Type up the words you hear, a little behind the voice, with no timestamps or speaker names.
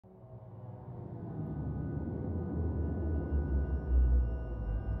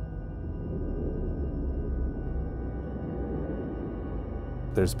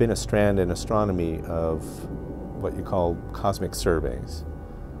There's been a strand in astronomy of what you call cosmic surveys,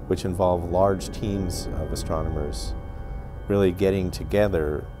 which involve large teams of astronomers really getting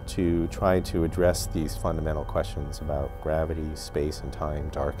together to try to address these fundamental questions about gravity, space and time,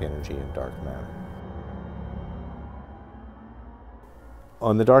 dark energy and dark matter.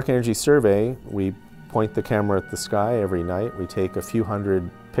 On the dark energy survey, we point the camera at the sky every night. We take a few hundred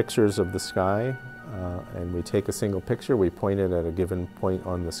pictures of the sky, and we take a single picture, we point it at a given point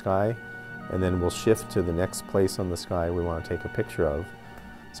on the sky, and then we'll shift to the next place on the sky we want to take a picture of.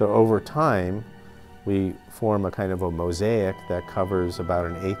 So over time, we form a kind of a mosaic that covers about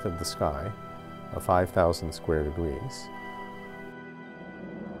 1/8 of the sky, 5,000 square degrees.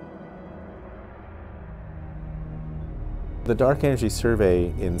 The Dark Energy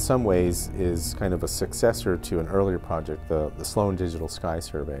Survey, in some ways, is kind of a successor to an earlier project, the Sloan Digital Sky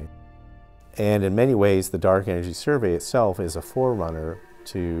Survey. And in many ways, the Dark Energy Survey itself is a forerunner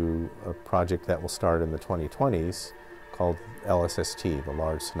to a project that will start in the 2020s called LSST, the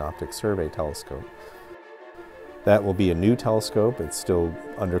Large Synoptic Survey Telescope. That will be a new telescope. It's still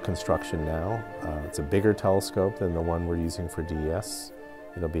under construction now. It's a bigger telescope than the one we're using for DES.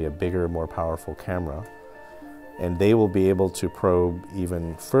 It'll be a bigger, more powerful camera. And they will be able to probe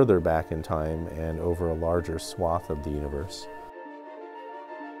even further back in time and over a larger swath of the universe.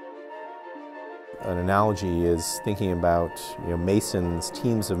 An analogy is thinking about masons,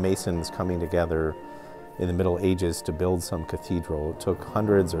 teams of masons coming together in the Middle Ages to build some cathedral. It took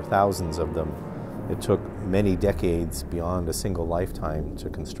hundreds or thousands of them. It took many decades beyond a single lifetime to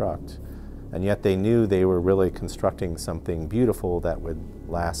construct. And yet they knew they were really constructing something beautiful that would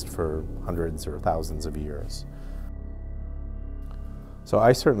last for hundreds or thousands of years. So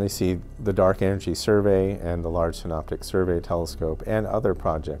I certainly see the Dark Energy Survey and the Large Synoptic Survey Telescope and other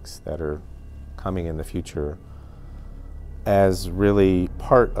projects that are coming in the future as really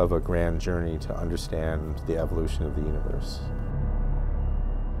part of a grand journey to understand the evolution of the universe.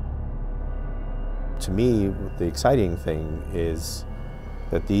 To me, the exciting thing is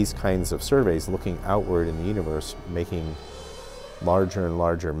that these kinds of surveys, looking outward in the universe, making larger and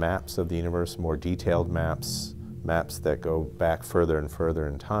larger maps of the universe, more detailed maps, maps that go back further and further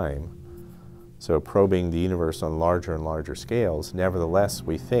in time. So probing the universe on larger and larger scales, nevertheless,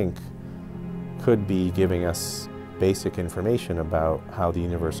 we think could be giving us basic information about how the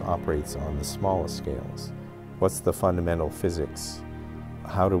universe operates on the smallest scales. What's the fundamental physics?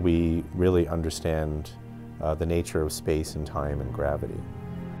 How do we really understand the nature of space and time and gravity?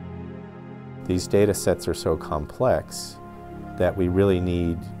 These data sets are so complex that we really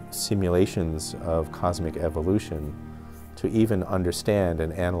need simulations of cosmic evolution to even understand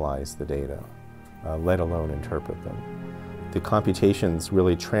and analyze the data, let alone interpret them. The computations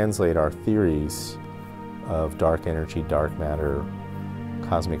really translate our theories of dark energy, dark matter,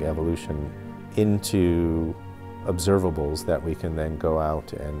 cosmic evolution into observables that we can then go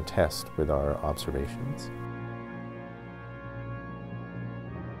out and test with our observations.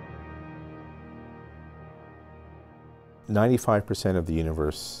 "95% of the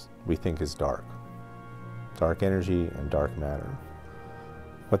universe we think is dark. Dark energy and dark matter.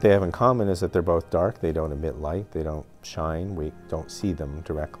 What they have in common is that they're both dark, they don't emit light, they don't shine, we don't see them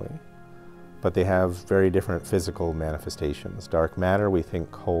directly. But they have very different physical manifestations. Dark matter we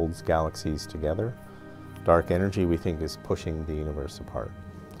think holds galaxies together. Dark energy we think is pushing the universe apart.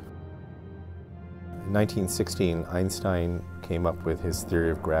 In 1916, Einstein came up with his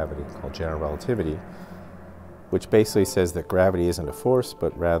theory of gravity called general relativity, which basically says that gravity isn't a force,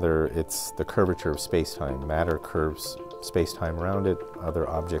 but rather it's the curvature of space-time. Matter curves space-time around it, other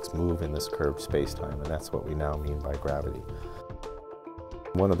objects move in this curved space-time, and that's what we now mean by gravity.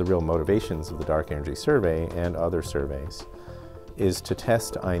 One of the real motivations of the Dark Energy Survey and other surveys is to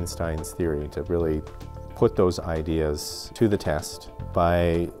test Einstein's theory, to really put those ideas to the test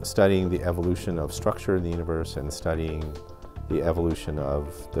by studying the evolution of structure in the universe and studying the evolution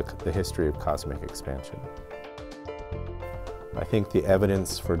of the history of cosmic expansion. I think the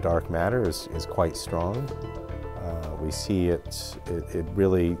evidence for dark matter is quite strong. We see it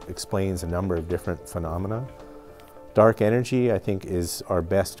really explains a number of different phenomena. Dark energy, I think, is our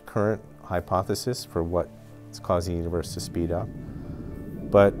best current hypothesis for what's causing the universe to speed up.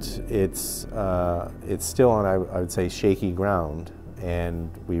 But it's still on, I would say, shaky ground,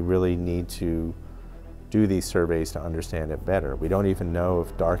 and we really need to do these surveys to understand it better. We don't even know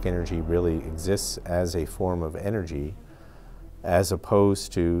if dark energy really exists as a form of energy, as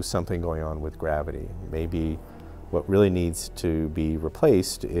opposed to something going on with gravity. Maybe what really needs to be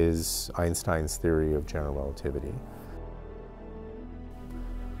replaced is Einstein's theory of general relativity.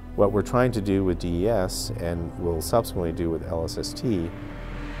 What we're trying to do with DES, and will subsequently do with LSST,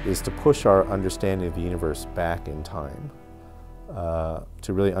 is to push our understanding of the universe back in time,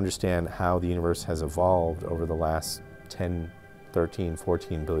 to really understand how the universe has evolved over the last 10, 13,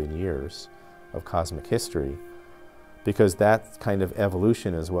 14 billion years of cosmic history, because that kind of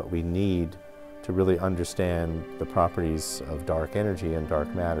evolution is what we need to really understand the properties of dark energy and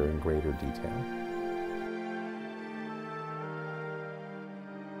dark matter in greater detail.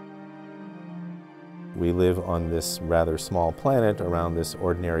 We live on this rather small planet around this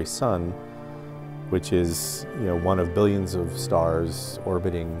ordinary sun, which is, one of billions of stars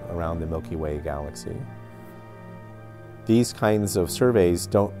orbiting around the Milky Way galaxy. These kinds of surveys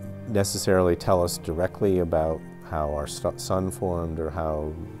don't necessarily tell us directly about how our sun formed or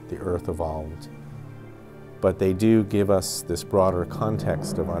how the Earth evolved, but they do give us this broader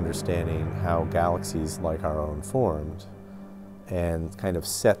context of understanding how galaxies like our own formed, and kind of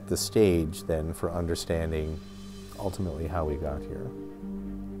set the stage then for understanding ultimately how we got here.